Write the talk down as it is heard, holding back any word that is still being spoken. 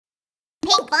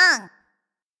Pinkfong.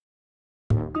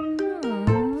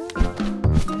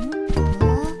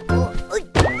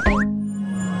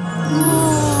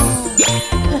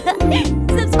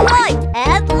 Subscribe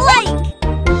and like.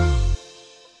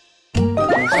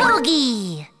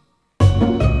 Hogi.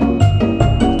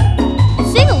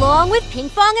 Sing along with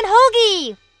Pinkfong and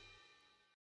Hogi.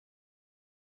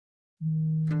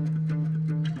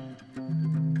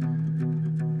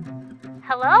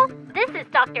 Hello? This is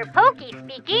Dr. Pokey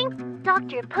speaking.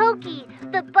 Dr. Pokey,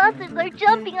 the buses are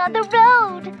jumping on the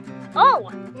road.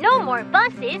 Oh, no more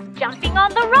buses jumping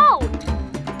on the road.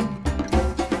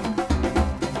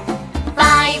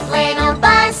 5 little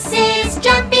buses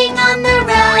jumping on the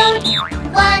road.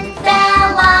 One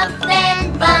fell off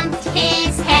and bumped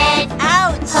his head.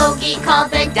 Ouch! Hogi called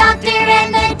the doctor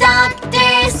and the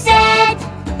doctor said,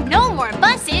 No more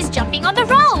buses jumping on the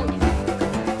road.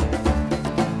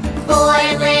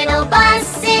 4 little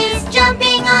buses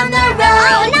jumping on the road.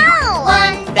 Oh no!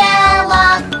 One fell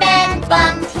off and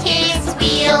bumped his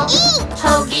wheel. Eek!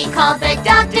 Hogi called the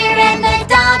doctor and the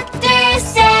doctor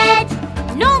said,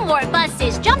 No more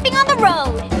buses jumping on the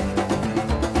road.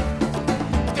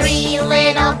 3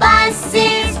 little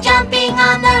buses jumping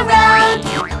on the road.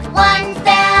 One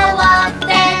fell off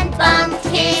and bumped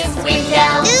his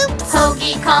window. Oops!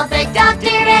 Hogi called the doctor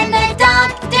and the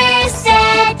doctor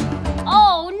said,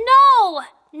 Oh no!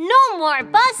 No more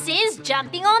buses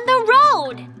jumping on the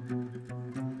road.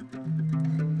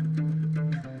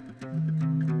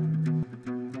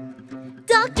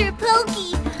 Dr.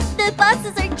 Pokey, the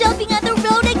buses are jumping on the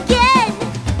road again.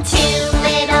 2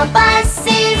 little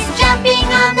buses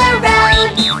jumping on the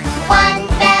road. One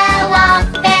fell off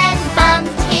and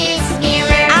bumped his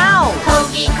mirror. Ow!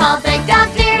 Hogi called the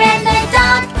doctor and the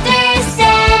doctor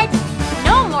said,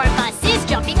 No more buses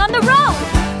jumping on the road.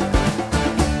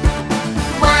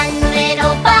 1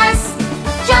 little bus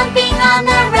jumping on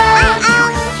the road.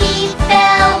 He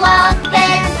fell off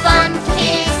and bumped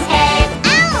his head.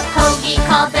 Hogi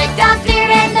called the doctor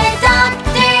and the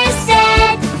doctor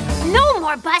said, No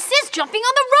more buses jumping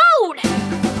on the road.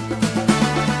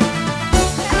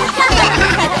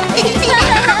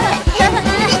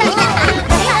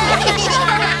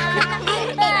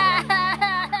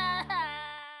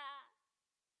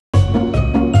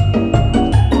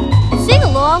 Sing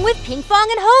along with Pinkfong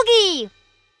and Hogi.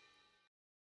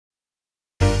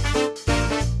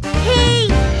 Hey!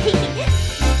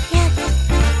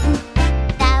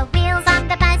 The wheels on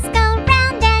the bus go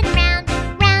round and round,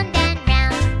 round and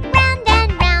round, round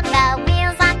and round. The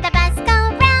wheels on the bus go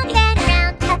round and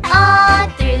round, all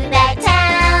through the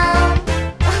town.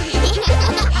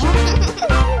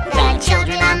 The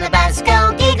children on the bus go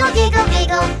giggle, giggle,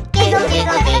 giggle, giggle,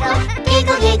 giggle, giggle,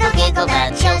 giggle, giggle, giggle. The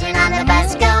children on the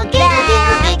bus go giggle,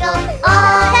 giggle, giggle,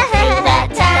 all through the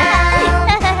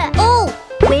town. Oh,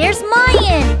 where's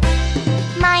Mayan?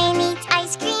 Mayan eats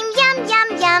ice cream, yum, yum,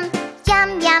 yum,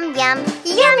 yum, yum, yum,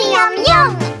 yum, yum, yum.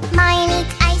 Mayan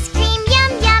eats ice cream,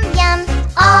 yum, yum, yum,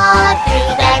 all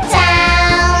through the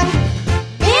town.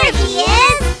 There he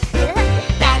is!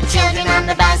 The children on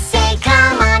the bus say,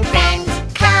 Come on, friends,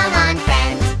 come on,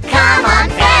 friends, come on,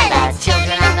 friends. The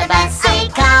children on the bus say,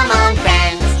 Come on,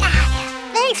 friends.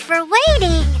 Thanks for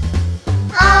waiting.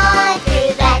 All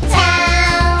through the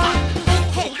town.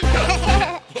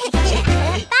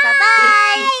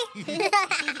 Bye-bye.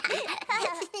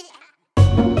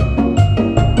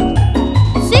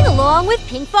 Sing along with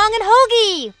Pinkfong and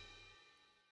Hogi.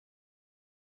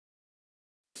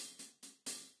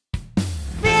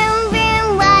 Vroom,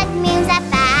 vroom, what moves at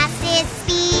fastest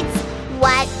speeds?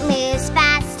 What moves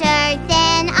faster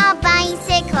than a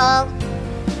bicycle?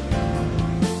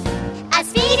 A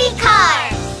speedy car!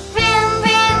 Vroom,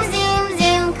 vroom, zoom,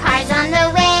 zoom, cars on the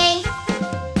way.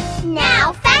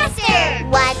 Now faster!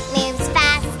 What moves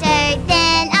faster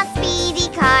than a speedy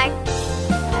car?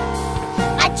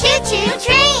 A choo-choo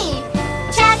train!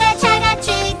 Chugga, chugga,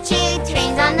 choo-choo,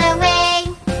 trains on the way.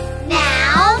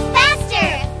 Now faster!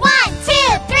 1,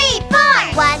 2, 3, 4!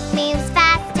 What moves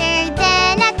faster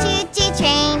than a choo-choo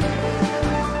train?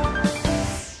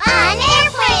 An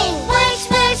airplane! Whoosh,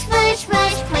 whoosh, whoosh,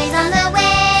 whoosh, planes on the way.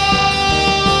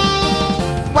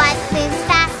 What moves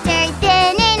faster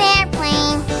than an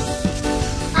airplane?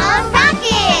 A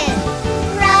rocket!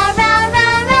 Ra, ra, ra,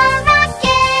 ra,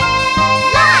 rocket!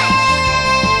 Launch!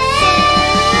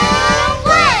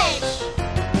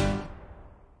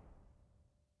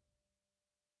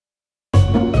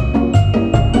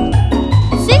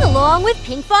 Sing along with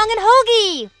Pinkfong and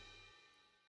Hogi.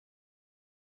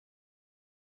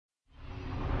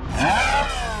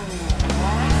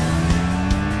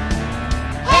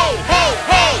 Hey, hey,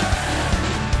 hey!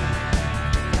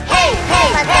 Hey, hey, hey!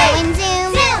 Let's go and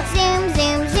zoom.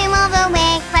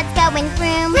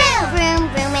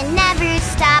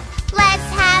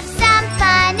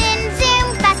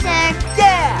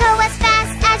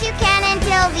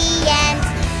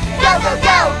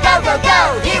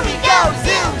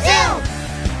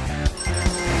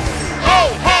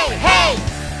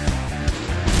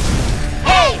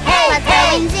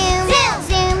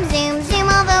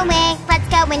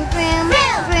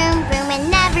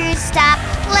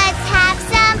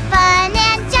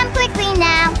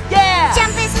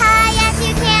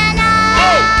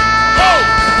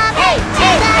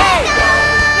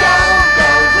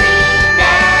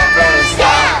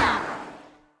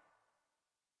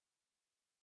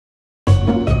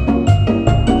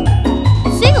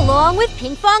 with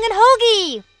Pinkfong and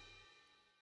Hogi.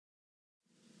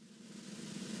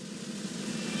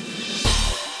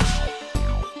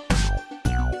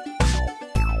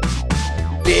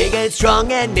 Big and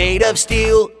strong and made of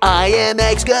steel, I am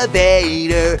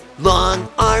excavator. Long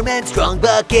arm and strong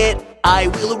bucket, I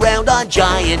wheel around on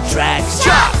giant tracks.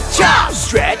 Chop, chop,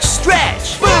 stretch,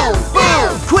 stretch. Boom,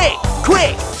 boom, quick,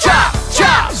 quick. Chop,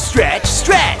 chop, stretch,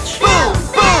 stretch. Boom,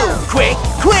 boom, quick,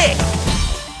 quick.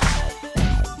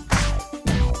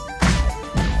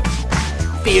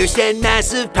 Fierce and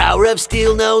massive power of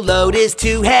steel, no load is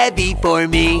too heavy for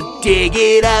me. Dig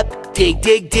it up, dig,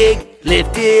 dig, dig.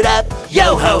 Lift it up,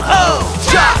 yo-ho-ho!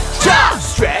 Chop, chop,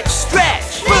 stretch,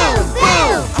 stretch. Boom,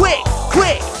 boom, quick,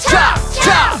 quick. Chop,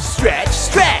 chop, stretch,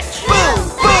 stretch. Boom,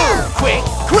 boom, quick,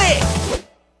 quick.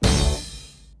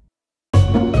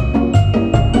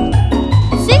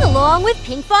 Sing along with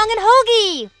Pinkfong and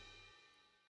Hogi.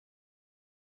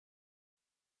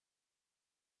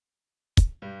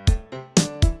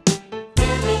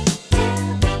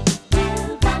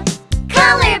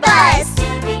 Color bus!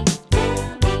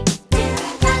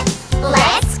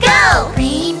 Let's go!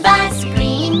 Green bus,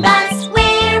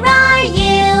 where are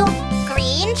you?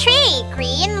 Green tree,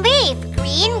 green leaf,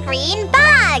 green, green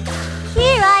bug.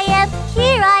 Here I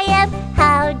am,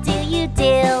 how do you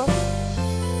do?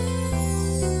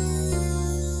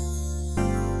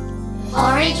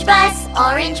 Orange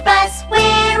bus,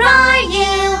 where are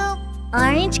you?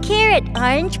 Orange carrot,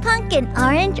 orange pumpkin,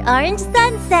 orange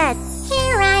sunset.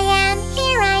 Here I am,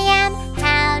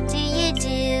 how do you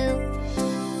do?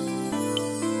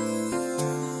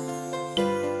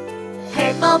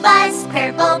 Purple bus,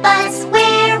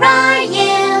 where are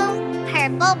you?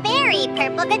 Purple berry,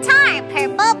 purple guitar,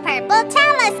 purple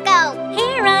telescope.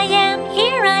 Here I am,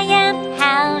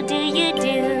 how do you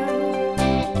do?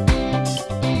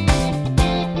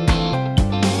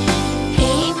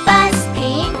 Pink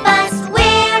bus,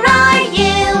 where are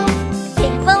you?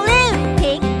 Pink balloon,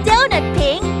 pink donut,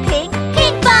 pink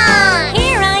bong.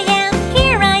 Here I am,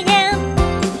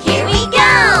 here we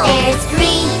go. There's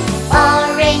green,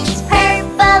 orange,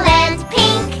 purple and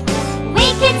pink. We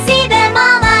can see them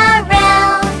all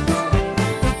around.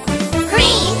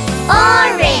 Green,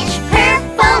 orange,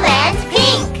 purple and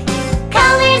pink.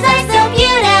 Colors are so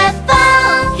beautiful.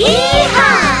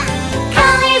 Hee-haw!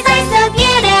 Colors are so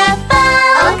beautiful.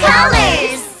 Oh,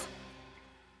 colors!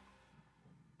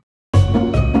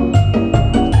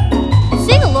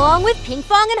 Sing along with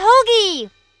Pinkfong and Hogi.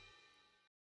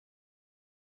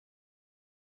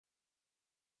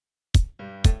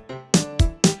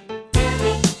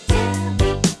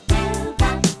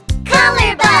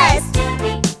 Color bus!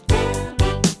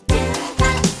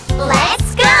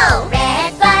 Let's go!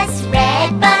 Red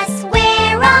bus,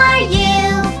 where are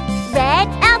you? Red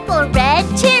apple, red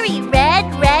cherry, red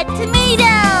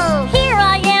tomato. Here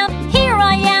I am,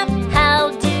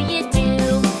 how do you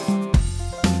do?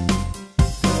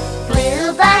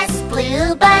 Blue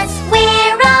bus,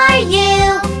 where are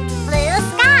you? Blue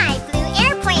sky, blue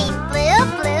airplane, blue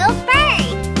bird.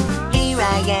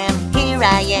 Here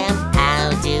I am, how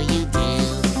do you do?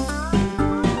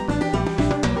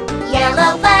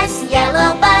 Yellow bus,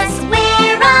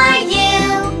 where are you?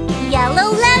 Yellow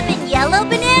lemon, yellow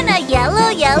banana,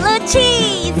 yellow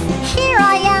cheese. Here I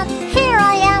am,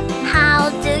 how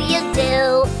do you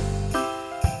do?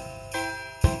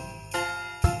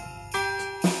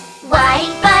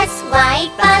 White bus,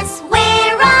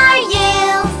 where are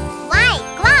you? White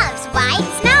gloves, white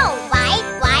snow, white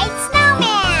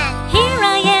snowman. Here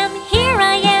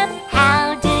I am,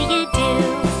 how do you do?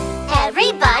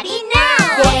 Everybody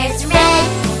now! There's red,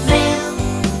 blue,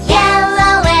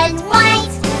 yellow and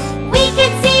white. We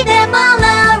can see them all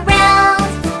around.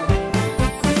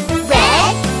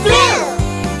 Red, blue,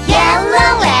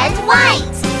 yellow and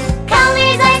white.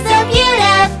 Colors are so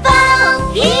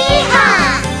beautiful. Hee-haw!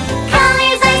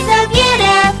 Colors are so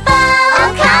beautiful.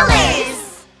 Oh, colors!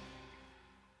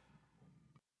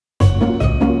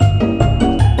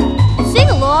 Sing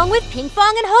along with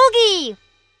Pinkfong and Hogi.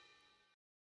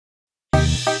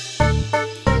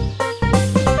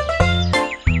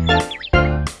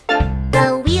 The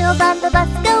wheels on the bus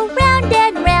go round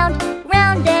and round,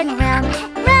 round and round,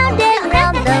 round and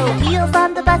round. The wheels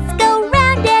on the bus go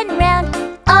round and round,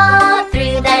 All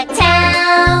through the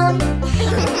town.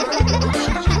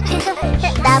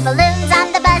 The balloons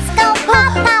on the bus go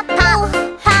pop, pop, pop,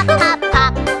 pop, pop, pop,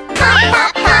 pop,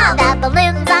 pop, pop. The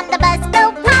balloons on the bus go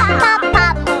pop, pop,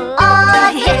 pop,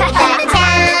 all through the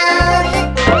town.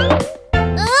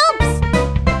 Oops!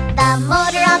 The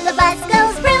motor of the bus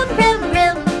goes vroom, vroom,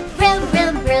 vroom, vroom,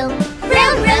 vroom, vroom,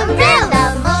 vroom, vroom,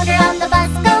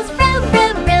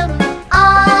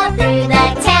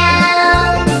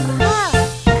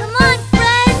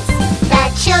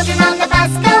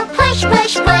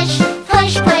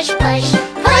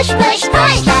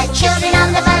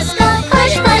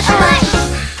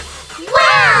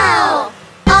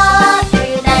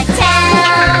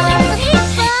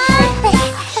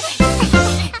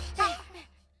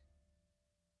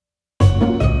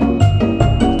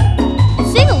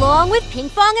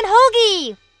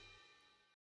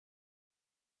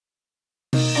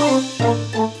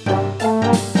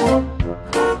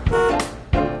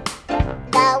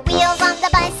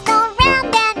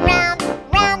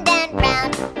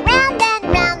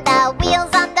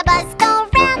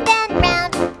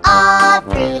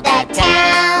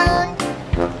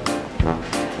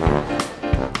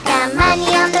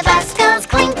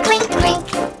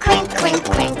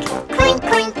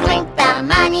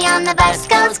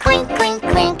 bells clink, clink,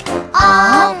 clink,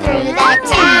 all through the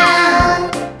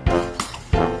town.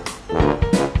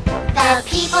 The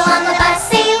people on the bus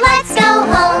say, let's go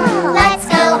home, let's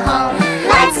go home,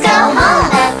 let's go home.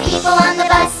 The people on the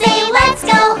bus say, let's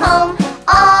go home,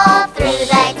 all through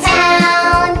the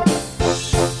town.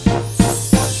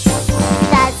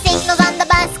 The signals on the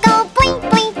bus go blink,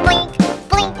 blink, blink,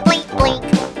 blink, blink, blink,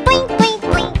 blink, blink,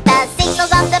 blink. The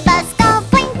signals on the bus go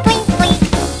blink, blink, blink,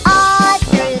 all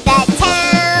through the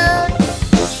town.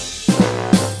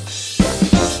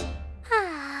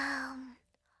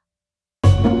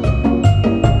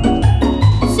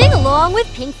 Sing along with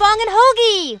Pinkfong and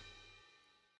Hogi.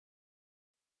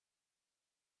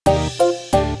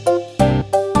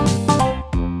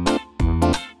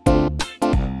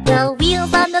 The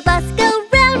wheels on the bus go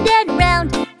round and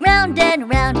round, round and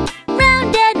round,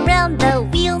 round and round. The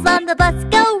wheels on the bus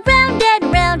go round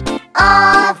and round,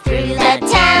 All through the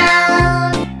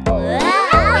town.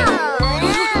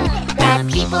 The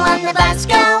people on the bus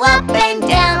go up and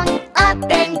down,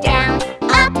 up and down,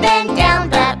 up and down.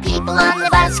 The people on the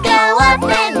bus go up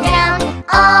and down,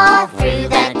 all through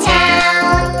the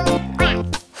town.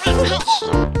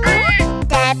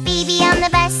 The baby on the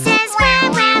bus says wah,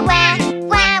 wah, wah,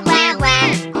 wah, wah,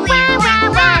 wah, wah, wah,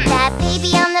 wah. The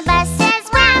baby on the bus says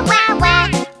wah, wah, wah,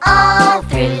 all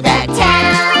through the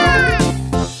town.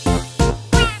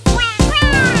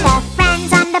 The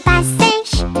friends on the bus say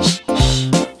shh, shh,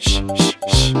 shh, shh, shh,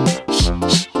 shh,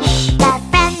 shh. The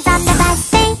friends on the bus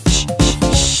say shh,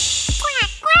 shh, shh,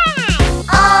 quack, quack,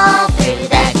 all through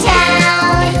the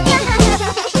town.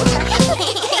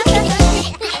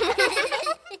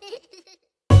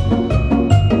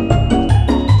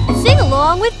 Sing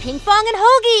along with Pinkfong and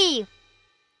Hogi.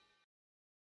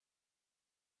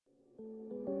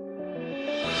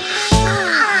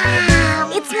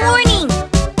 It's morning!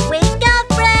 Wake up,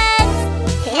 friends!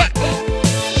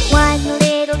 1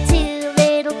 little, 2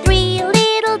 little, 3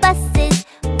 little buses,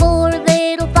 4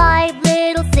 little, 5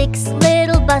 little, 6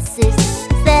 little buses,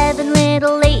 7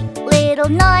 little, 8 little,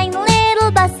 9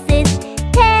 little buses,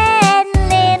 10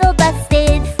 little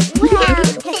buses.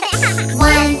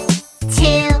 1,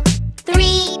 2,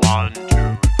 3, 1,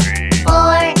 2, 3,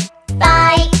 4,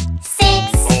 5,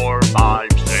 6, 4, 5,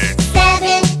 6,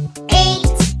 7, 8,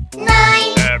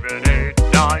 9, 7, 8,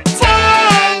 9,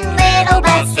 10 little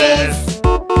buses.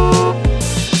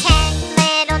 10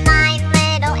 little, 9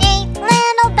 little, 8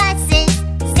 little buses.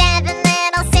 7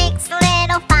 little, 6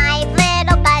 little, 5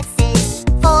 little buses.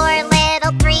 4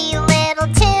 little, 3 little,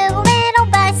 2 little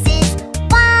buses.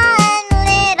 1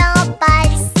 little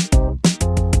bus.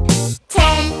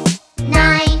 10,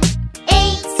 9,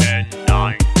 8, 10,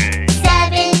 9, 8,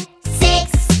 7,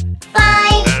 6,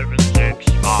 5, 7, 6,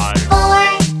 5,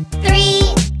 4,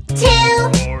 3, 2,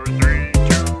 4, 3,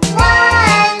 2, 1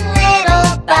 little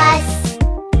bus.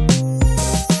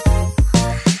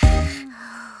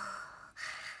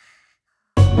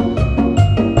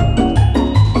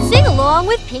 Sing along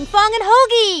with Pinkfong and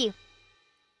Hogi.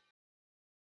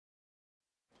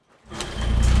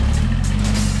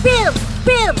 Vroom,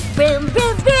 vroom, vroom,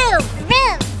 vroom, vroom.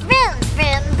 Vroom, vroom,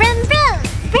 vroom, vroom, vroom.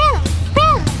 Vroom,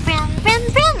 vroom, vroom, vroom,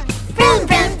 vroom. Vroom,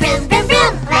 vroom, vroom, vroom,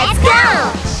 vroom. Let's go!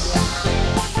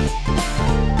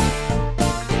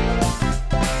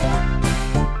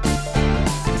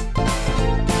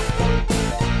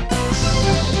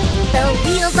 The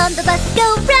wheels on the bus go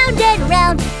round and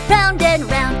round, round and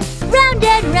round, round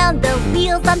and round. The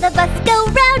wheels on the bus go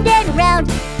round and round,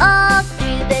 all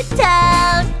through the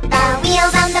town. The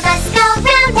wheels on the bus go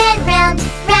round and round,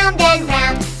 round and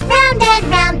round, round and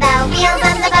round. The wheels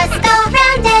on the bus go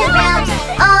round and round,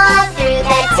 all through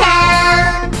the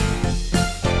town.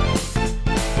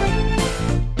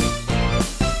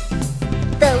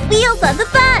 The wheels on the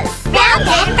bus. Round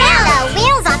and round. The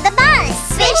wheels on the bus.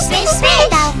 Swish, swish, swish.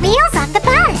 The wheels on the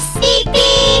bus. Beep,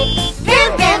 beep.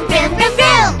 Vroom, vroom, vroom, vroom,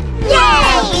 vroom. Yay!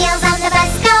 The wheels on the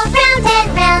bus go round and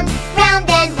round, round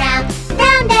and round,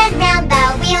 round and round. The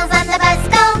wheels on the bus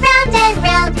go round and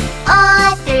round,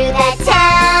 all through the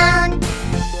town.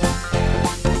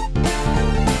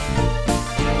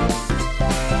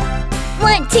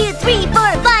 One, 2, 3, 4,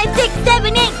 5, 6,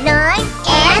 7, 8, 9.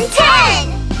 And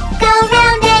 10. Go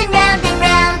round and round and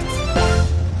round.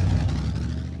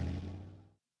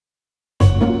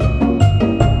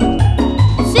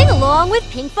 Sing along with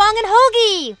Pinkfong and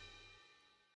Hogi.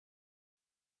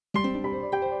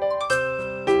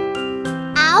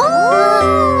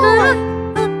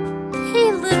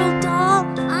 Hey, little doll,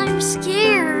 I'm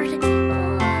scared.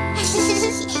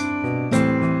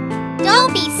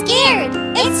 Don't be scared.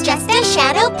 It's just a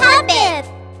shadow puppet.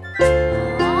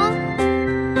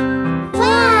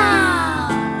 Wow!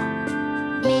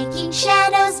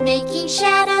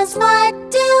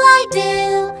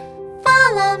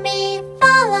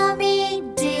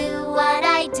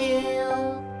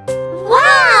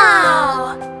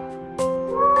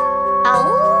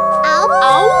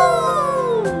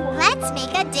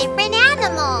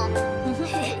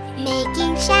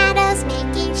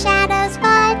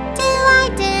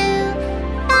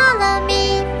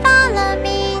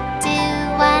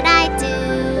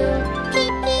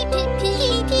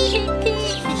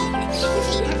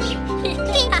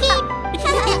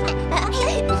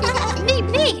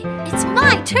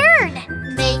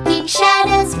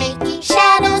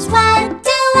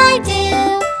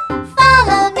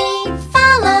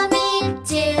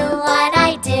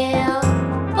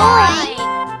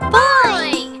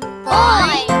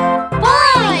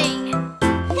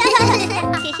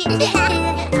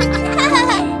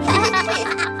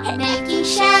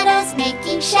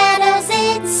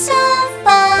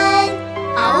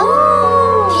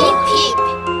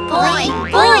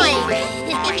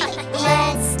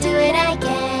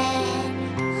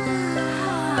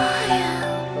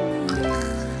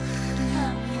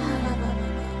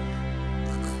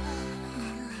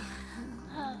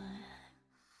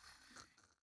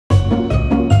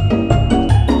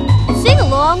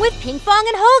 with Pinkfong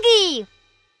and Hogi.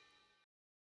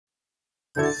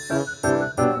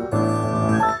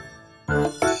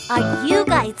 Are you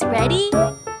guys ready?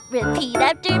 Repeat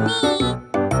after me.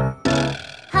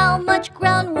 How much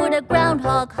ground would a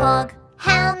groundhog hog?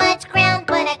 How much ground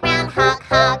would a groundhog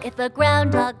hog? If a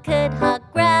groundhog could hog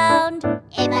ground.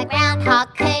 If a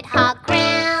groundhog could hog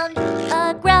ground.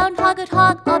 A groundhog would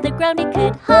hog all the ground it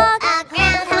could hog. A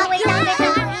groundhog would hog.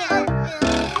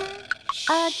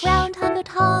 A groundhog would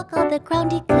hog all the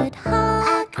ground he could hog.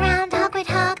 A groundhog would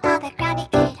hog all the ground he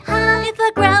could hog. If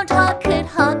a groundhog could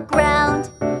hog ground.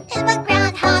 If a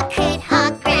groundhog could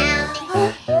hog ground.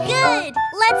 Good!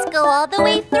 Let's go all the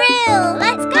way through!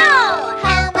 Let's go!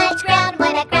 How much ground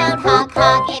would a groundhog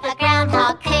hog? If a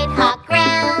groundhog could hog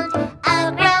ground.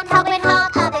 A groundhog would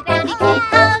hog all the ground he could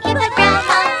hog. If a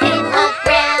groundhog could hog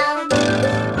ground.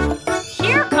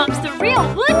 Here comes the real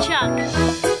woodchuck.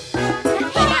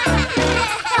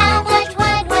 How much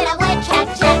wood would a woodchuck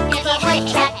chuck if a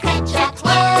woodchuck could chuck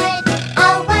wood? A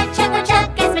woodchuck would chuck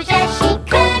as much as she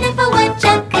could if a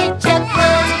woodchuck could chuck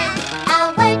wood. A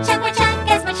woodchuck would chuck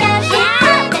as much as she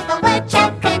could if a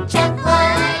woodchuck could chuck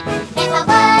wood. If a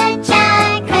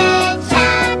woodchuck could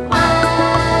chuck wood.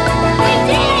 We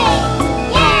did it!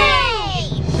 Yay!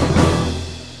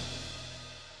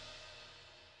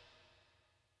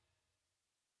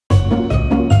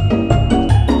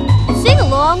 Sing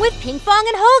along with Pinkfong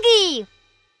and Hogi.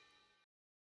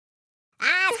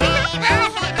 Ice cream,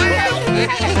 ice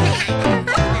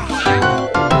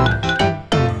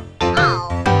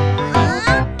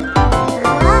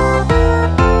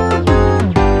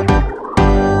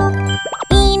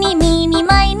Eeny, meeny,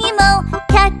 miny, mo.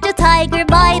 Catch a tiger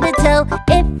by the toe.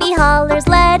 If he hollers,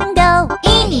 let him go.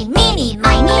 Eeny, meeny,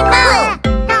 miny, mo.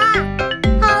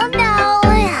 Oh no.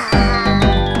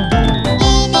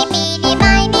 Eeny, meeny,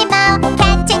 miny, mo.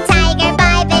 Catch a tiger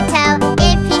by the toe.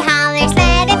 If he hollers,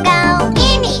 let him go.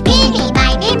 Eeny, meeny,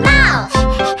 miny, mo.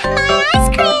 My ice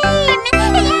cream.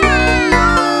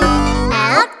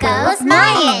 Out goes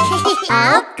Mayan.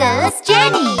 Out goes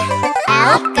Jenny.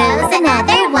 Out goes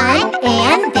another one.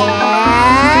 And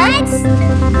that's...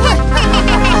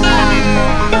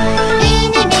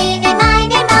 Eeny, meeny,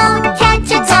 miny, mo.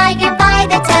 Catch a tiger by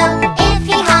the toe. If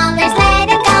he hollers, let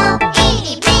him go.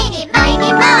 Eeny, meeny,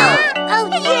 miny, mo. Oh,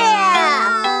 yeah!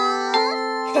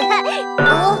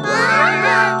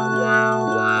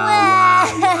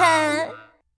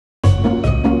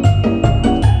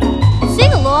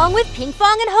 Sing along with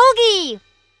Pinkfong and Hogi.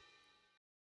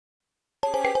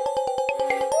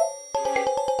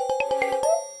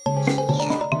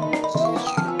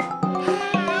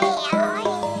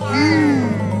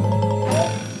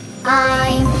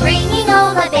 I'm bringing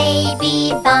home a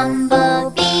baby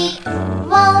bumblebee.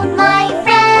 Won't my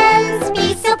friends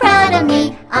be so proud of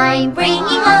me? I'm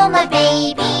bringing home a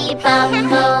baby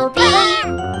bumblebee.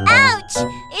 Ouch!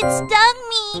 It stung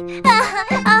me!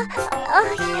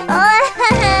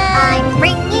 I'm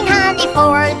bringing honey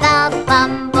for the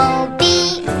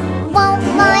bumblebee. Won't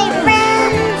my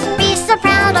friends be so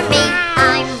proud of me?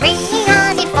 I'm bringing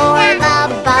honey for the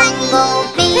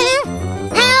bumblebee.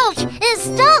 Ouch! It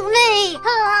stung me!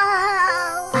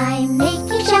 I'm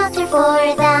making shelter for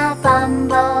the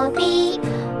bumblebee.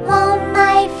 Won't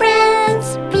my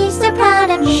friends be so proud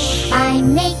of me?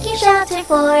 I'm making shelter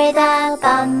for the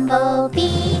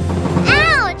bumblebee.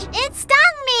 Ouch! It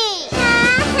stung me!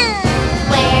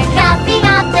 We're dropping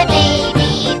off the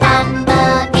baby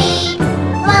bumblebee.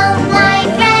 Won't my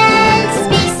friends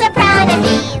be so proud of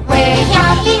me? We're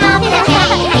dropping off the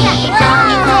baby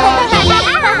bumblebee.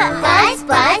 Buzz,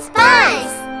 buzz, buzz!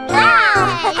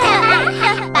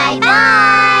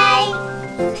 Bye-bye!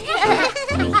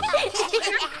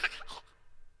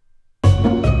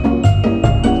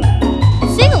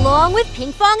 Sing along with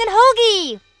Pinkfong and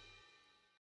Hogi.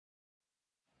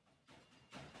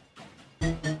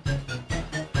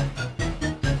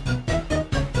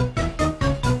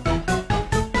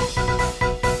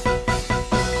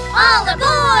 All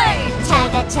aboard!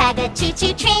 Chugga chugga choo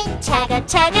choo train, chugga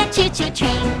chugga choo choo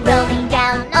train, rolling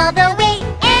down all the way,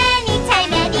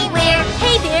 anytime, anywhere.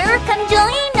 Hey there, come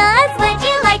join us. Would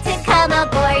you like to come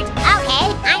aboard? Okay,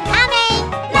 I'm coming.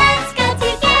 Let's go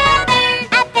together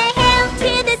up the hill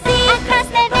to the sea, across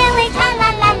the village. La la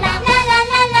la la la la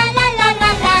la la la la la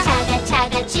la. Chugga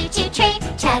chugga choo choo train,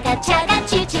 chugga chugga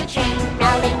choo choo train,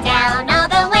 rolling down all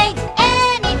the way,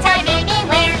 anytime,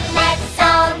 anywhere. Let's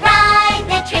all ride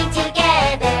the train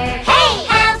together. Hey,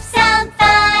 have some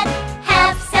fun,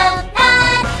 have some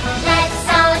fun. Let's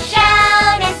all shout.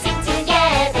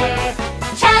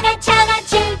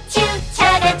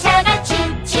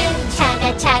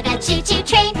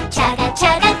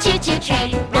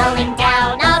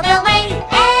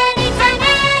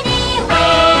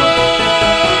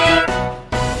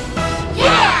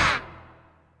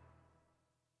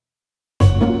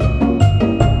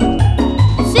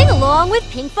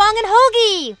 Pinkfong and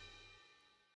Hogi!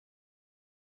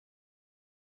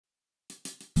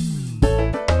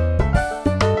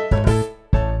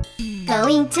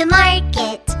 Going to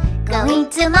market, going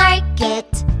to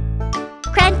market.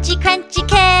 Crunchy, crunchy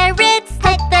carrots,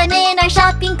 put them in our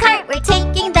shopping cart. We're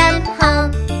taking them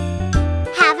home.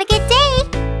 Have a good day.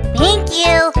 Thank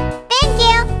you. Thank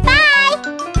you. Bye.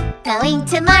 Going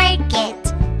to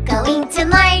market, going to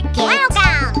market.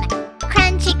 Welcome.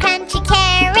 Crunchy, crunchy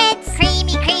carrots,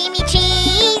 creamy, creamy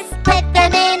cheese. Put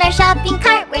them in our shopping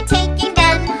cart. We're taking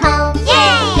them home.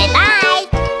 Yay! Bye.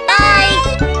 Bye.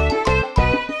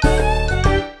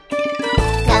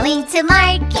 Going to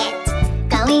market,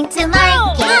 going to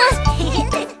market.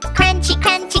 Crunchy,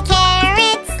 crunchy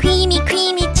carrots, Creamy,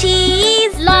 creamy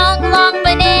cheese. Long, long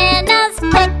bananas.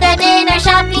 Put them in our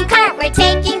shopping cart. We're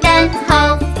taking them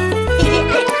home.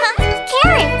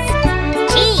 carrots,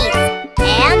 cheese,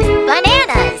 And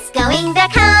bananas. Going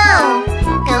back home,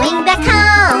 going back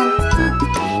home.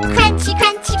 Crunchy,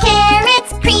 crunchy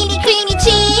carrots. Creamy, creamy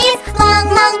cheese. Long,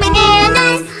 long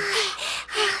bananas.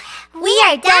 We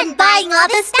are done buying all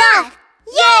the stuff.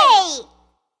 Yay!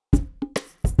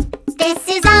 This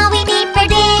is all we need for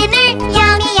dinner.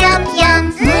 Yummy, yum,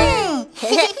 yum.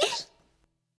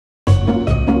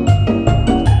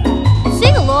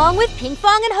 Sing along with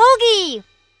Pinkfong and Hogi!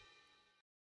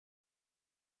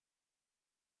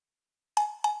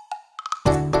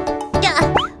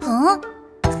 Huh?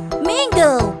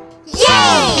 Mango.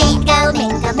 Yay! Mango,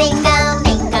 mango, mango,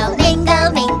 mango, mango,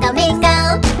 mango, mango.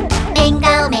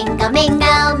 Mango, mango,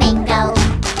 mango, mango.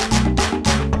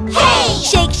 Hey!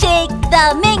 Shake, shake the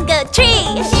mango tree.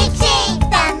 Shake, shake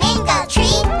the mango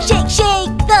tree. Shake,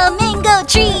 shake the mango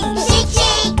tree. Shake,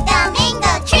 shake the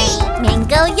mango tree.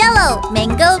 Mango yellow,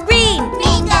 mango green.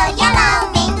 Mango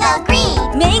yellow, mango green.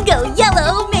 Mango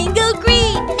yellow, mango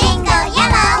green. Mango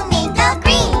yellow, mango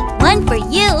green. One for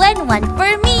you and one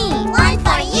for me. One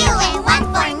for you and one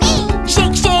for me.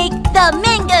 Shake, shake the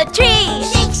mango tree.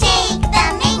 Shake, shake the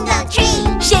mango tree.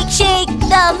 Shake, shake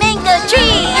the mango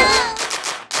tree.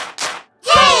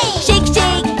 Hey! Shake,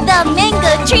 shake the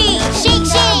mango tree. Shake,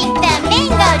 shake the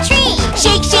mango tree.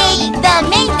 Shake, shake the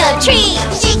mango tree.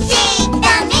 Shake, shake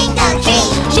the mango tree.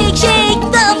 Shake, shake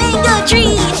the mango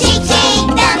tree. Shake, shake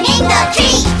the mango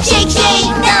tree. Shake,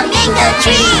 shake the mango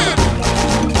tree.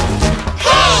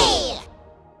 Hey!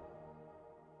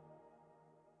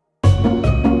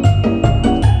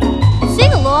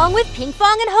 Sing along with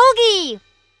Pinkfong and Hogi!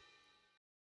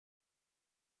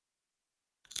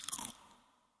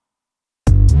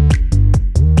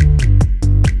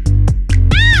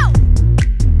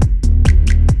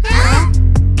 Huh?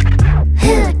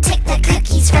 Who took the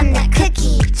cookies from the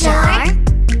cookie jar?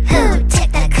 Who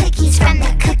took the cookies from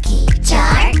the cookie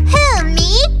jar? Who,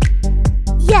 me?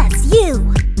 Yes,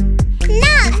 you.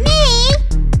 Not me!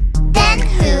 Then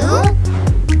who?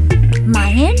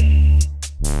 Mayan?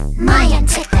 Mayan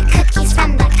took the cookies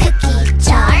from the cookie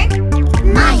jar.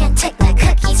 Mayan took the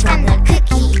cookies from the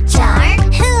cookie jar.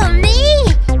 Who, me?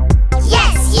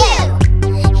 Yes, you!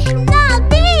 Not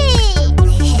me!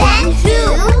 Then who?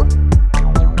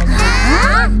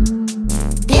 Huh?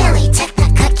 Billy took the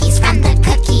cookies from the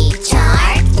cookie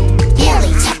jar.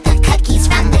 Billy took the cookies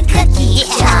from the cookie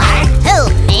jar. Who,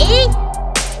 me?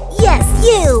 Yes,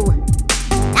 you.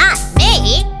 Not me!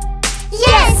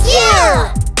 Yes, you!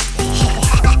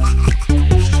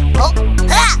 Oh,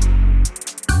 ah!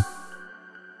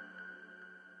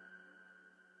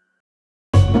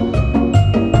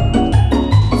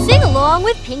 Sing along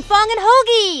with Pinkfong and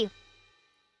Hogi!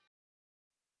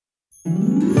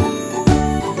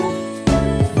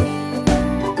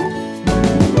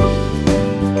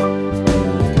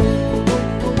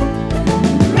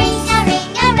 Ring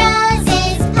a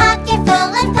roses, pocket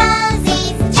full of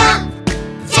posies. Jump,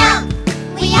 jump,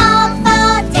 we all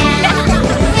fall down.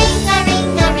 Ring a ring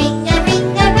a ring a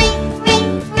ring a ring ring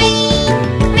ring.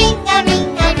 Ring a ring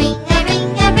a ring a ring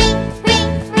a ring ring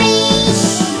ring.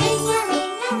 Ring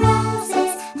a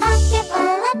roses, pocket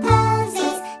full of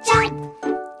posies. Jump,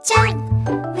 jump,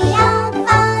 we all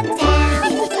fall down.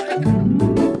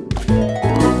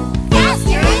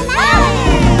 Faster and louder!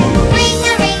 Ring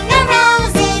a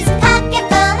roses, pocket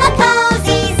full of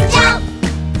posies. Jump,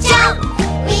 jump,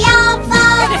 we all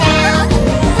fall down.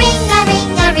 Ring a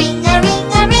ring a ring a ring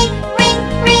a ring ring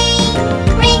ring.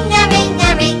 Ring a ring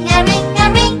a ring a ring a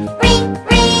ring ring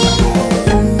ring.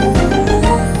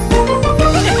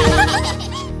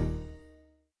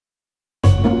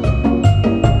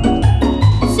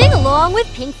 Sing along with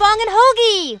Pinkfong and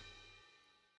Hogi!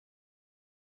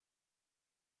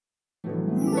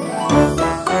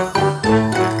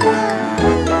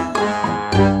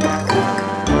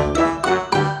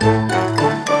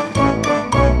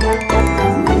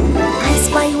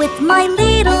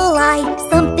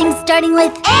 starting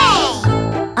with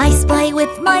A. I spy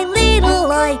with my little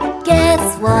eye.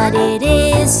 Guess what it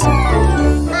is?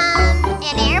 An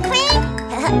airplane?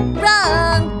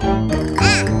 Wrong!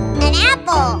 An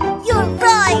apple. You're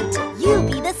right! You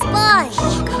be the spy.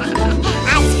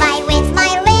 I spy with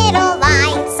my little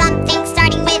eye. Something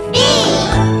starting with B.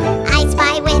 I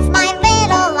spy with my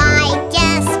little eye.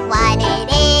 Guess what it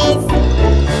is?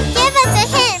 Give us a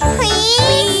hint,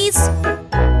 please.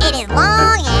 It is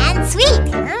long and sweet.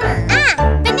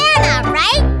 Banana,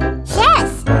 right? Yes.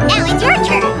 Now it's your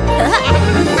turn.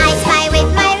 I spy with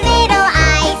my little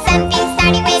eye. Something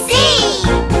starting with C.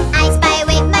 I spy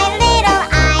with my little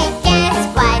eye. Guess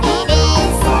what it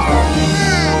is?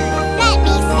 Let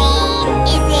me see.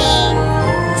 Is it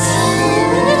cheese?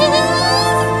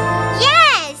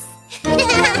 Yes.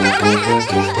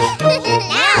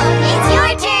 Now it's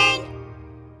your turn.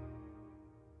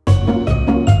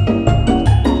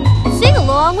 Sing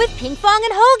along with Pinkfong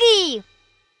and Hogi.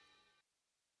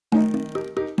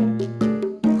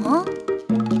 Huh?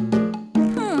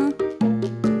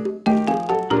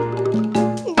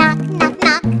 Knock, knock,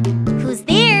 knock. Who's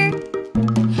there?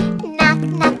 Knock,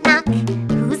 knock, knock.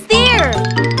 Who's there?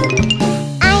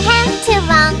 I have 2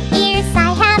 long ears. I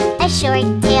have a short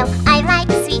tail. I like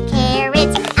sweet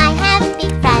carrots. I have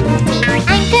big front teeth.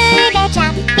 I'm good at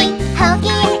jumping.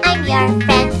 Hogi, I'm your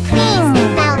friend. Please,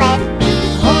 now let me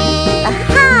in.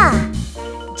 Aha!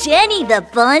 Jenny the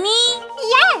bunny?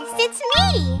 Yes, it's me.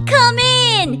 Come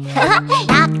in!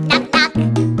 Knock, knock, knock.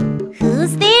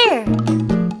 Who's there?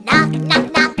 Knock, knock,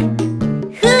 knock.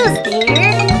 Who's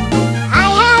there? I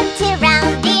have 2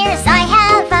 round ears. I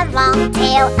have a long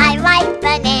tail. I like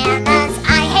bananas.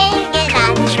 I hang in a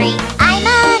tree. I'm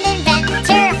an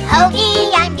inventor. Hogi,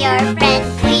 I'm your friend.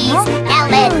 Please, now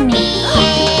let me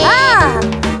in. Ah!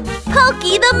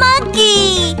 Pokey the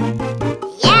monkey!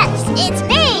 Yes, it's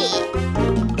me.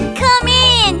 Come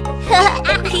in!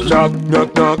 Knock, knock,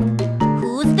 knock.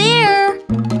 Who's there?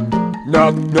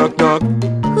 Knock, knock, knock.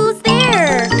 Who's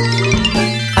there?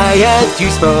 I have 2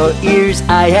 small ears,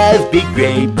 I have big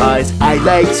gray paws. I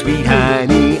like sweet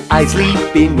honey, I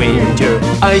sleep in winter.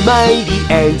 I'm mighty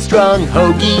and strong,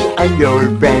 Hogi, I'm your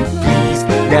friend. Please,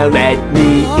 now let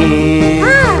me in.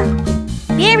 Ah!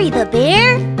 Barry the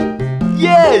bear?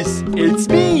 Yes, it's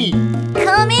me.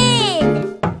 Come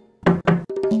in!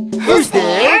 Who's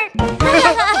there?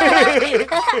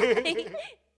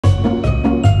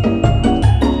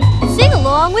 Sing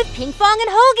along with Pinkfong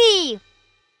and Hogi.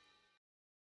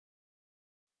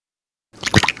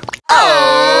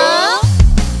 Oh!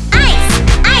 Ice,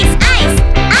 ice, ice,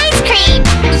 ice cream.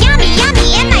 Yummy, yummy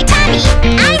in my tummy.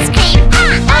 Ice cream.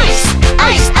 Ice,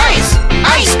 ice, ice,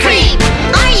 ice cream.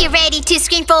 Are you ready to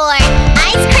scream for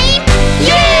ice cream?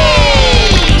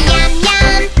 Yay! Yum,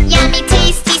 yum, yummy,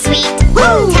 tasty, sweet.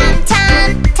 Woo! Tum, tum,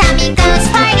 tummy goes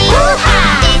party. Woo-ha!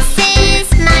 This is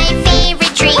my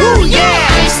favorite treat. Ooh,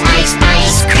 yeah! Ice, ice,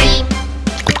 ice cream.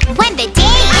 When the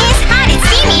day is hot and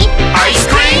steamy, Ice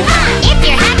cream! if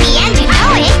you're happy and you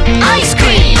know it, Ice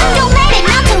cream! don't let it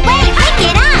melt away, pick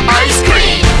it up. Ice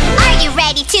cream! Are you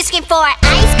ready to scream for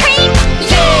ice cream?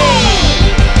 Yay!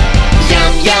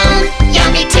 Yum, yum,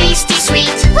 yummy, tasty,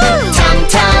 sweet. Woo! Tum,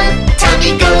 tum,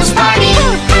 tummy goes party.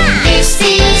 Woo-ha! This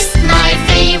is my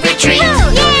favorite treat. Yeah!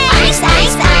 Ice,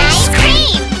 ice, ice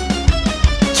cream.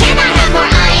 Can I have more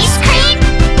ice cream?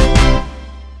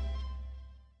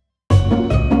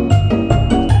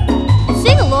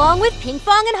 Sing along with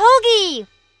Pinkfong and Hogi.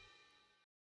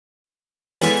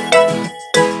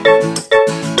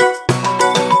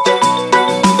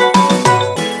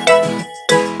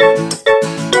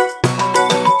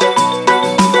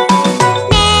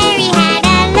 Mary had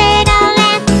a little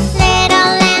lamb,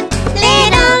 little lamb,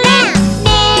 little lamb.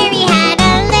 Mary had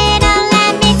a little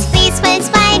lamb, its fleece was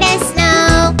white as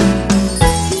snow.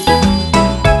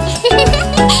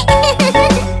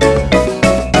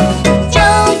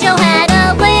 Jojo had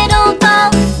a little doll,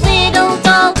 little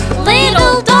doll,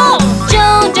 little doll.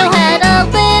 Jojo had a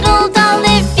little doll,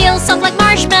 it feels soft like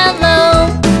marshmallow.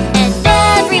 And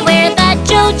everywhere that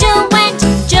Jojo went,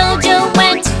 Jojo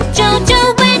went, Jojo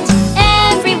went.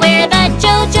 Everywhere that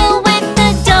Jojo went, the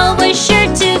doll was sure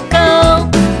to go.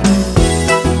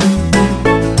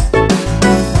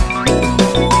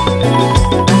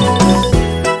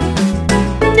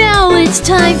 Now it's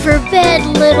time for bed,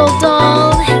 little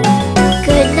doll.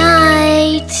 Good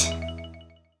night.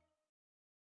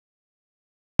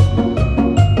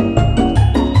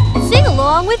 Sing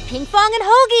along with Pinkfong and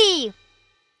Hogi.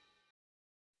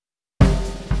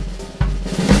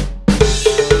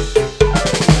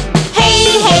 Hey,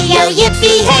 hey, yo,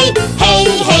 yippee, hey. Hey,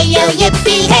 hey, yo,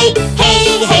 yippee, hey.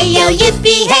 Hey, hey, yo,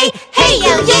 yippee, hey. Hey,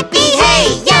 yo, yippee, hey,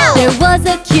 yo. There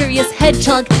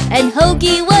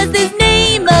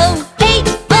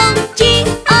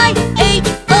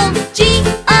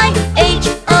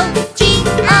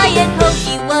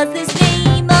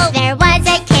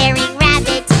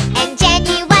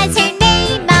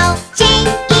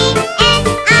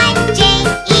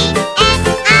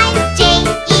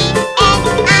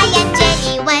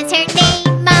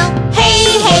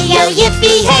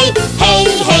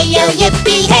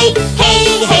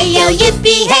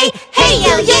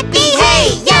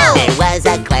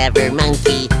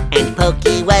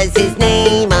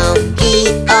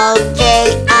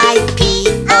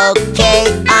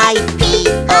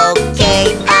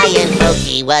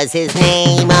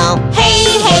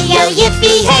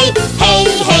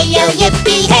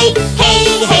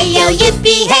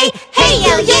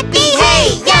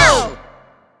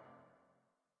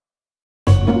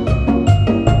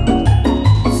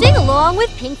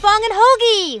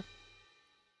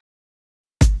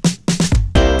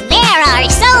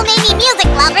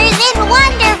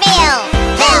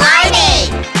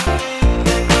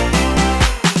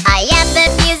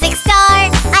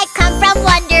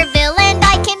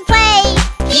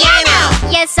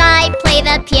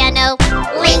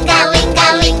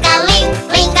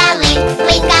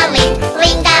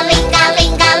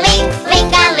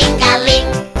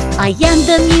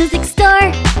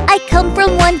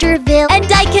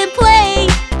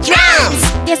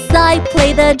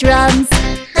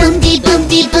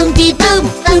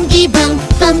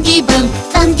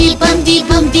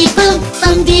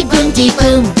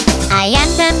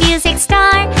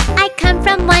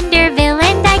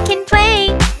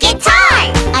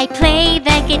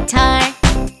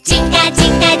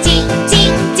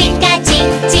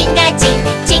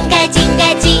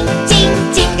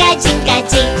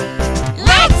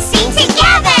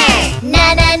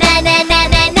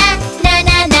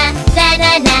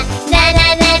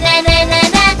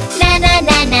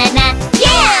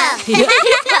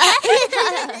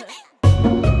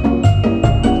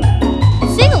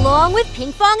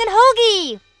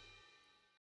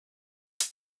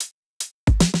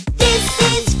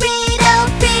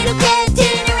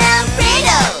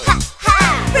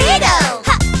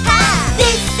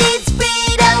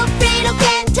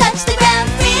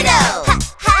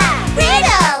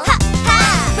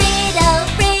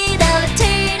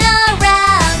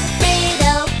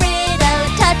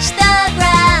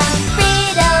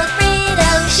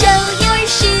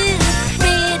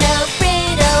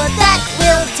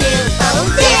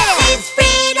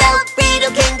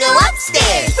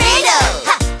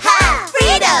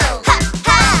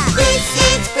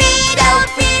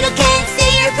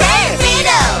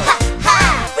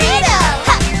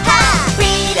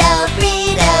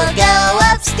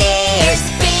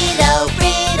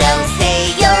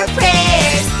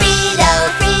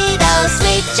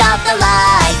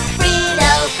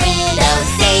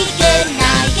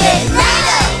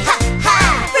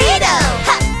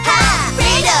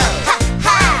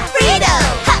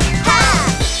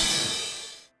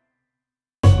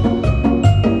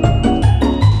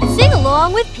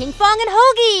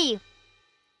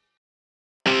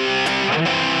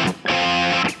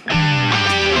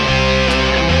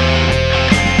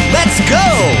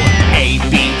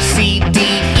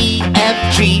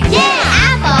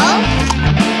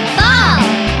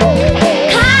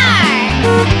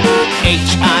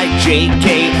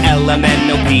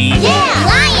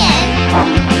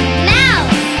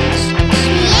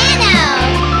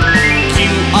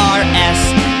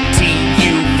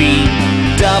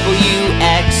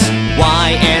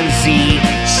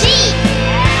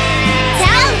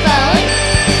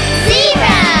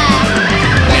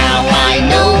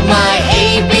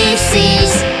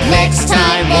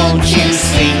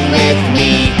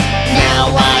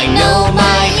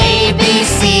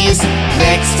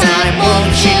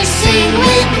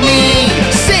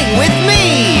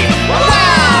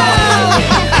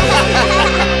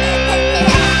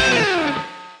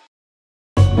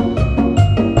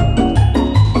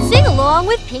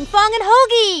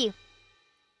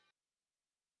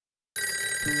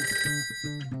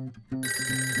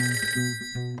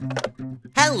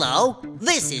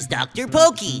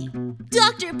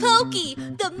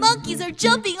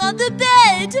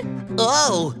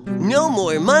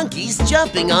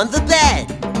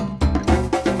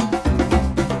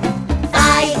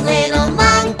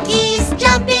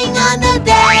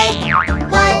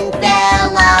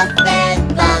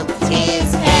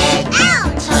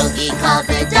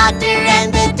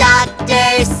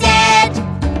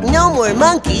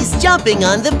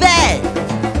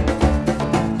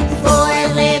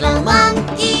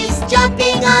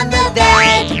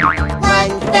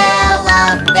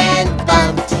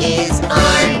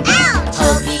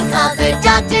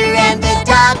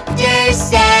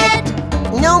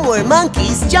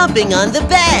monkeys jumping on the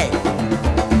bed.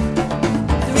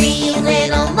 3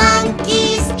 little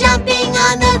monkeys jumping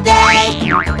on the bed.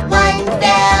 One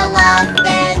fell off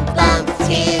and bumped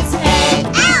his head.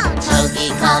 Ouch! Hogi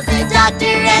called the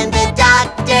doctor and the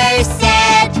doctor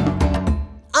said,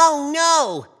 Oh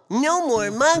no! No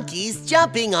more monkeys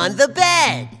jumping on the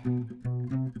bed.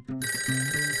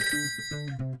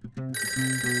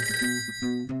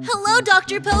 Hello,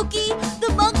 Dr. Pokey.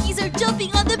 The monkeys are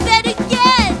jumping on the bed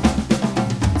again.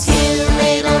 2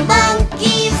 little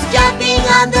monkeys jumping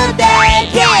on the bed.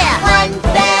 Yeah! One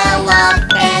fell off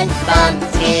and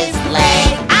bumped his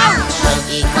leg. Ouch!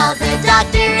 Hogi called the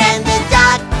doctor and the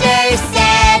doctor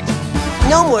said,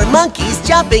 No more monkeys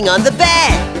jumping on the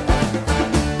bed.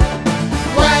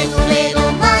 1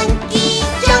 little monkey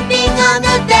jumping on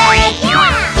the bed.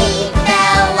 He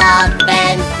fell off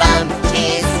and bumped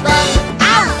his leg.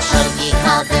 Ouch! Hogi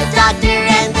called the doctor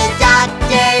and the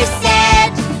doctor said,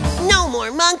 No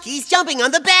more monkeys jumping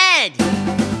on the bed.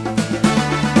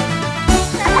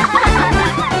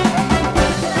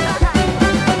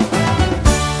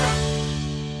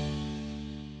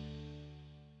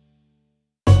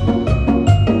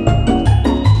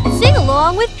 Sing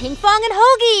along with Pinkfong and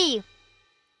Hogi.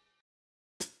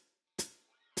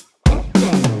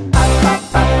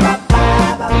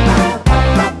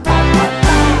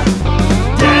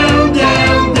 Down,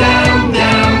 down, down,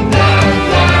 down, down,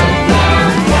 down,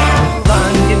 down, down.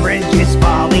 London Bridge is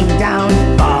falling down,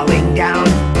 falling down,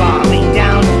 falling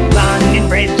down. London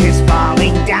Bridge is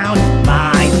falling down,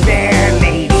 my fair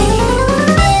lady.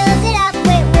 build it up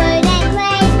with wood and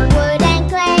clay, wood and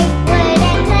clay, wood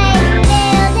and clay.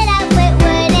 Build it up with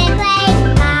wood and clay,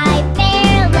 my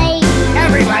fair lady.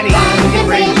 Everybody, London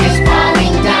Bridge is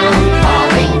falling down,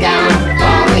 falling down,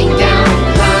 falling down.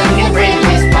 London Bridge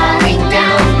is falling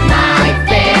down, my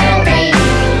fair lady.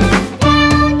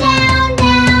 Down, down,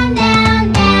 down, down,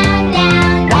 down,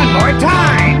 down. One more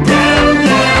time. Down,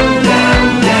 down, down,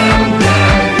 down, down,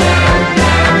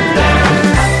 down, down,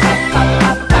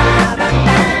 down.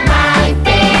 My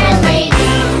fair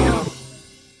lady.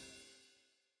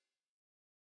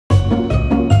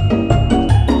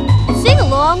 Sing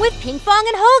along with Pinkfong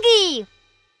and Hogi.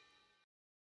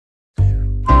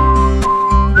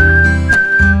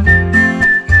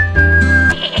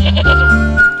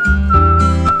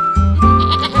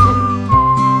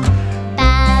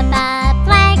 Baba,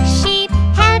 black sheep,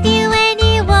 have you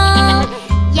any wool?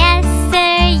 Yes,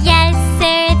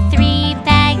 sir, 3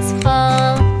 bags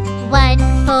full. 1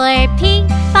 for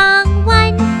Pinkfong,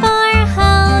 1 for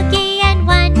Hogi, and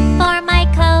 1 for my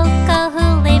Coco who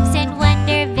lives in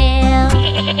Wonderville.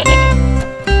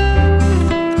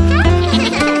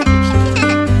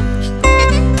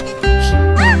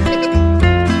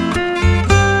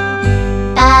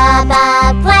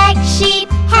 Baba, black sheep,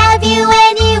 have you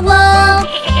any wool?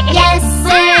 Yes,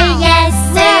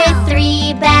 sir,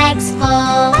 3 bags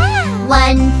full.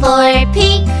 1 for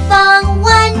Pinkfong,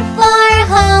 1 for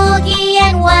Hogi,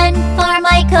 and 1 for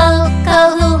my Coco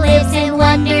who lives in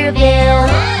Wonderville.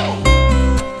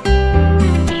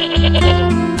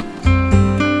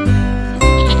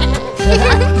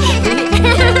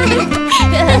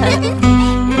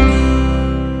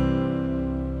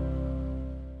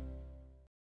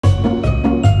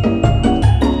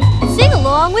 Sing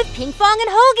along with Pinkfong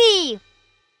and Hogi.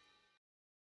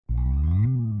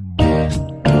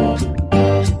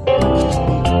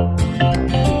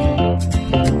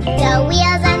 The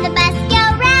wheels on the bus go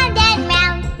round and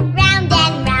round, round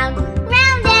and round,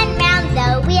 round and round. The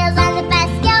wheels on the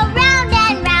bus go round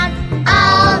and round,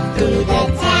 all through the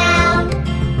town.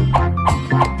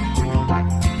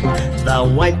 The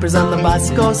wipers on the bus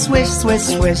go swish, swish,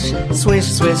 swish, swish,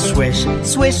 swish, swish,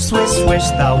 swish, swish, swish.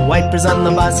 The wipers on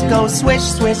the bus go swish,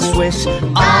 swish, swish,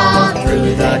 all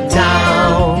through the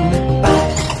town.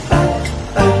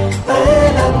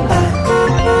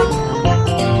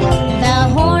 The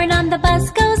horn on the bus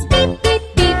goes beep, beep,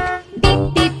 beep, beep,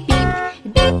 beep, beep,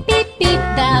 beep, beep, beep.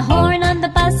 The horn on the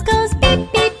bus goes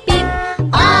beep, beep, beep,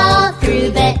 all through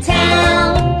the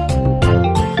town.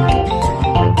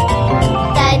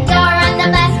 The door on the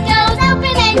bus goes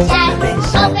open and shut,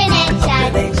 open and shut,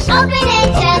 open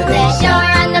and shut. The door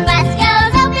on the bus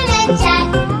goes open and shut,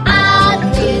 all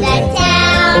through the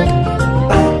town.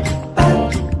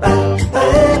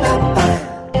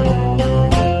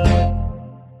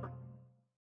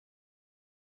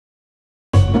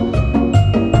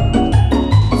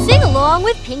 Sing along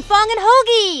with Pinkfong and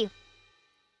Hogi.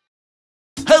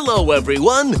 Hello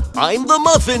everyone, I'm the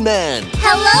Muffin Man.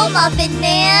 Hello, Muffin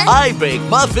Man. I bake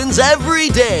muffins every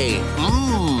day.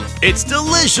 It's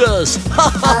delicious.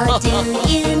 Oh, do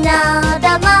you know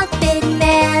the Muffin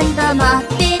Man, the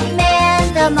Muffin Man?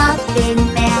 the Muffin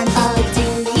Man. Oh, do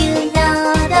you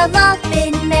know the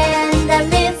Muffin Man that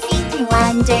lives in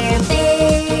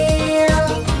Wonderville?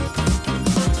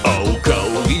 Oh,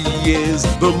 Cody is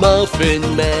the Muffin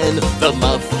Man, the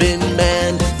Muffin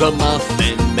Man, the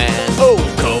Muffin Man. Oh,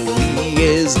 Cody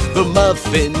is the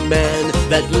Muffin Man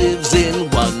that lives in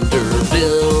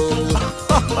Wonderville.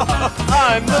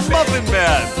 I'm the Muffin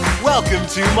Man. Welcome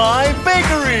to my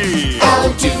bakery. Oh,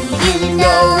 do you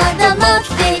know the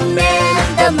Muffin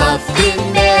Man, the Muffin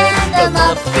Man, the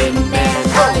Muffin Man?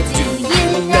 Oh, do you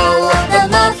know the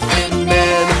Muffin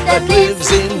Man that lives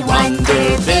in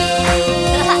Wonderville?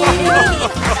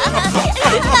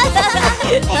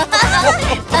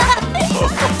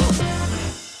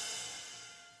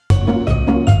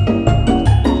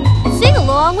 Sing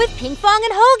along with Pinkfong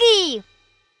and Hogi.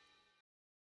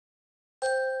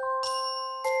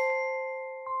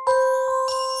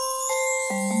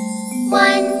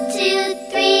 One, two,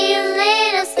 three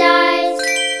little stars,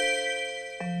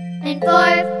 and 4,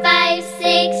 5,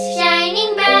 6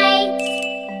 shining bright.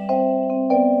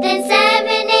 Then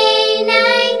 7, 8,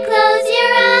 9, close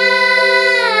your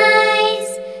eyes.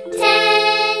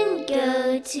 10, go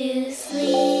to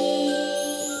sleep.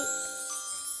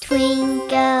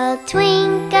 Twinkle,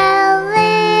 twinkle,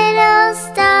 little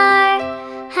star,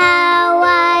 how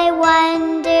I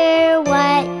wonder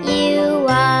what you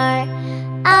are.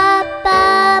 Up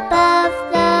above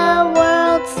the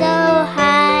world so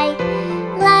high,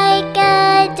 like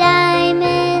a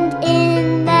diamond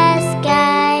in the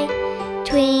sky.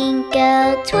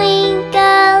 Twinkle,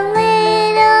 twinkle,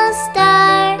 little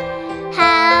star,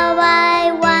 how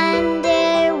I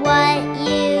wonder what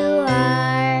you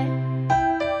are.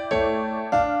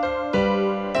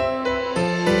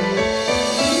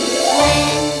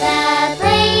 When the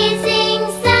blazing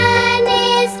sun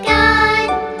is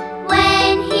gone,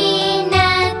 when he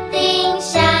nothing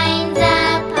shines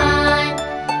upon,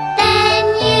 then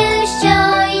you show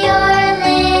your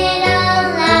little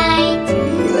light.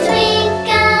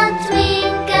 Twinkle,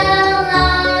 twinkle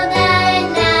all the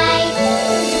night.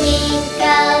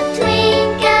 Twinkle,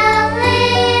 twinkle,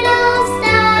 little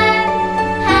star,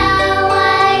 how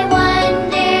I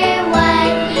wonder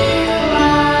what you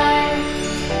are.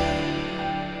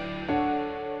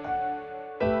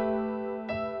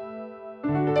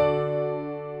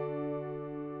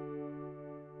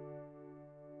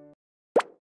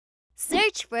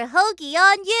 Search for Hogi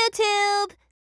on YouTube.